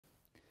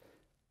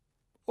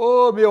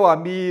Ô, meu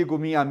amigo,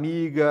 minha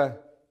amiga,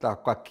 tá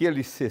com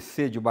aquele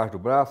CC debaixo do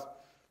braço?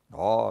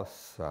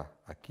 Nossa,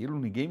 aquilo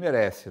ninguém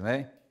merece,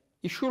 né?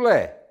 E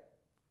chulé?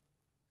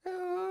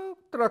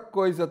 Outra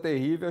coisa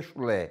terrível é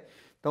chulé.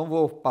 Então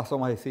vou passar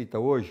uma receita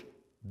hoje,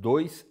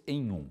 2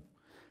 em 1,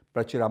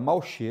 para tirar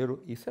mau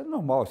cheiro. Isso é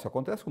normal, isso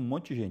acontece com um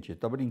monte de gente.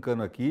 Tá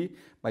brincando aqui,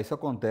 mas isso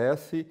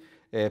acontece,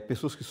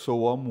 pessoas que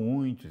soam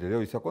muito,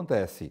 entendeu? Isso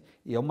acontece.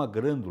 E é uma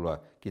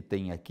glândula que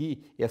tem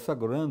aqui, e essa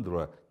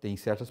glândula tem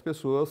certas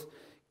pessoas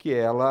que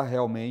ela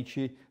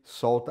realmente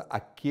solta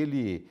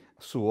aquele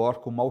suor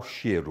com mau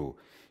cheiro.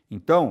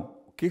 Então,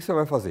 o que você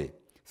vai fazer?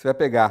 Você vai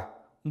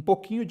pegar um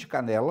pouquinho de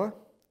canela,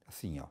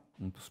 assim, ó,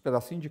 uns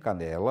pedacinhos de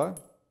canela,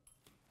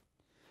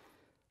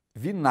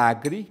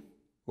 vinagre,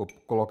 vou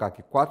colocar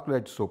aqui 4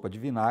 colheres de sopa de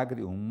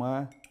vinagre,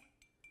 1,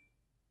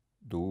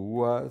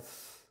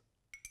 2,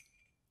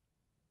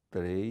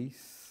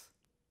 3,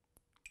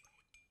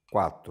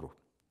 4,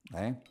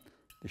 né?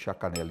 Deixar a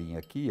canelinha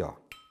aqui, ó.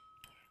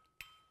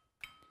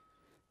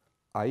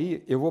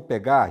 Aí eu vou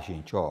pegar,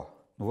 gente, ó,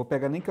 não vou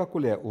pegar nem com a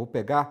colher, eu vou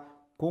pegar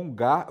com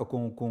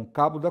o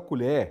cabo da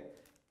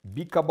colher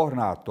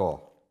bicarbonato,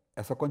 ó,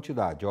 essa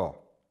quantidade, ó.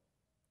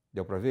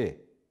 Deu para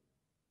ver?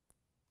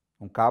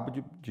 Um cabo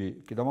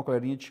que dá uma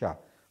colherinha de chá.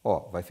 Ó,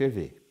 vai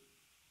ferver.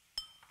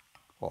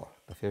 Ó,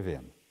 tá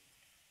fervendo.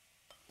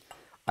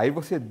 Aí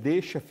você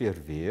deixa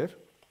ferver,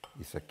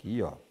 isso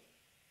aqui, ó.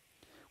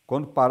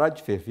 Quando parar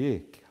de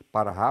ferver,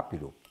 para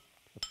rápido,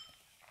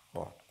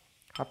 ó,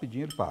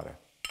 rapidinho ele para.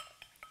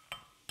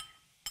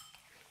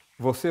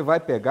 Você vai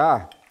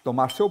pegar,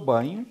 tomar seu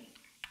banho,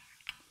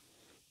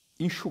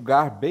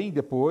 enxugar bem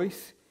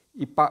depois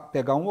e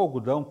pegar um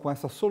algodão com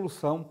essa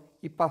solução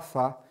e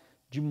passar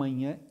de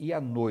manhã e à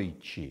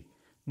noite.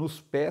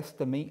 Nos pés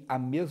também a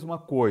mesma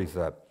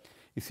coisa.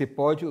 E você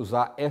pode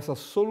usar essa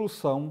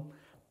solução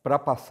para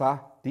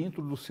passar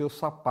dentro do seu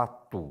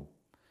sapato,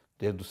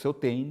 dentro do seu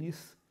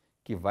tênis,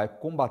 que vai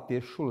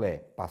combater chulé.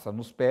 Passa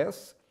nos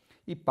pés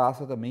e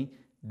passa também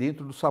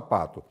dentro do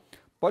sapato.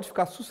 Pode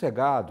ficar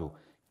sossegado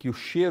que o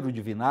cheiro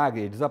de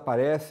vinagre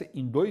desaparece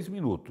em 2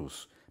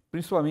 minutos,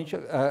 principalmente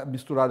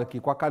misturado aqui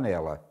com a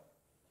canela.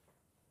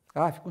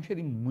 Ah, fica um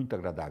cheirinho muito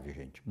agradável,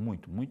 gente.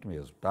 Muito, muito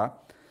mesmo, tá?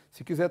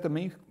 Se quiser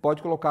também,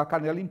 pode colocar a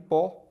canela em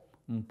pó,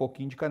 um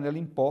pouquinho de canela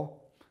em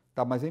pó,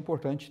 tá? Mas é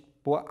importante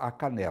pôr a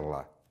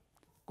canela.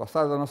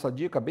 Gostaram da nossa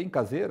dica bem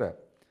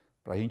caseira?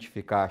 Para a gente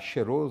ficar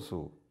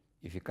cheiroso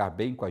e ficar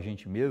bem com a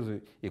gente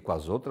mesmo e com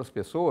as outras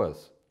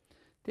pessoas?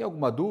 Tem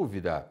alguma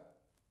dúvida?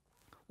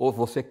 Ou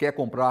você quer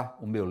comprar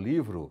o meu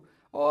livro?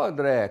 Ô,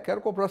 André, quero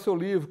comprar seu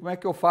livro, como é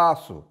que eu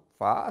faço?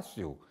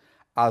 Fácil.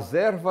 As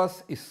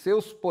Ervas e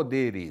Seus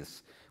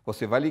Poderes.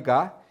 Você vai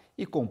ligar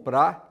e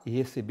comprar e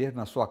receber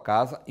na sua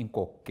casa em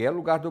qualquer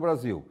lugar do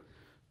Brasil.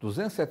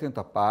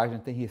 270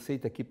 páginas, tem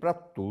receita aqui para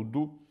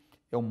tudo.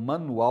 É um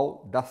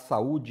manual da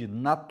saúde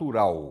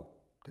natural,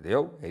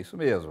 entendeu? É isso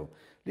mesmo.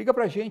 Liga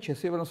para a gente,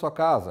 receba na sua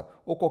casa.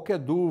 Ou qualquer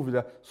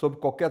dúvida sobre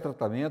qualquer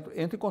tratamento,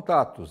 entre em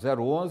contato.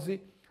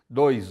 011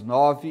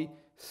 29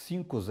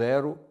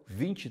 50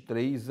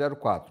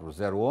 2304.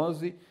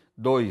 011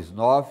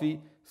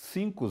 29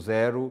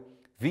 50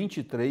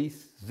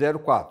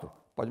 2304.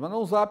 Pode mandar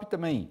um zap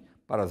também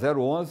para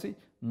 011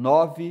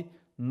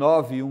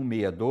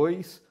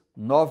 99162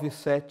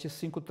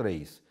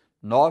 9753.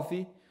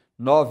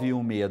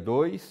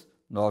 99162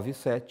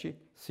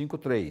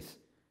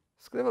 9753.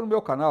 Inscreva no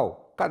meu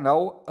canal,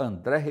 canal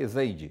André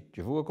Rezende.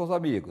 Divulga com os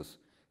amigos.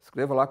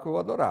 Escreva lá que eu vou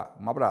adorar.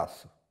 Um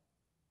abraço.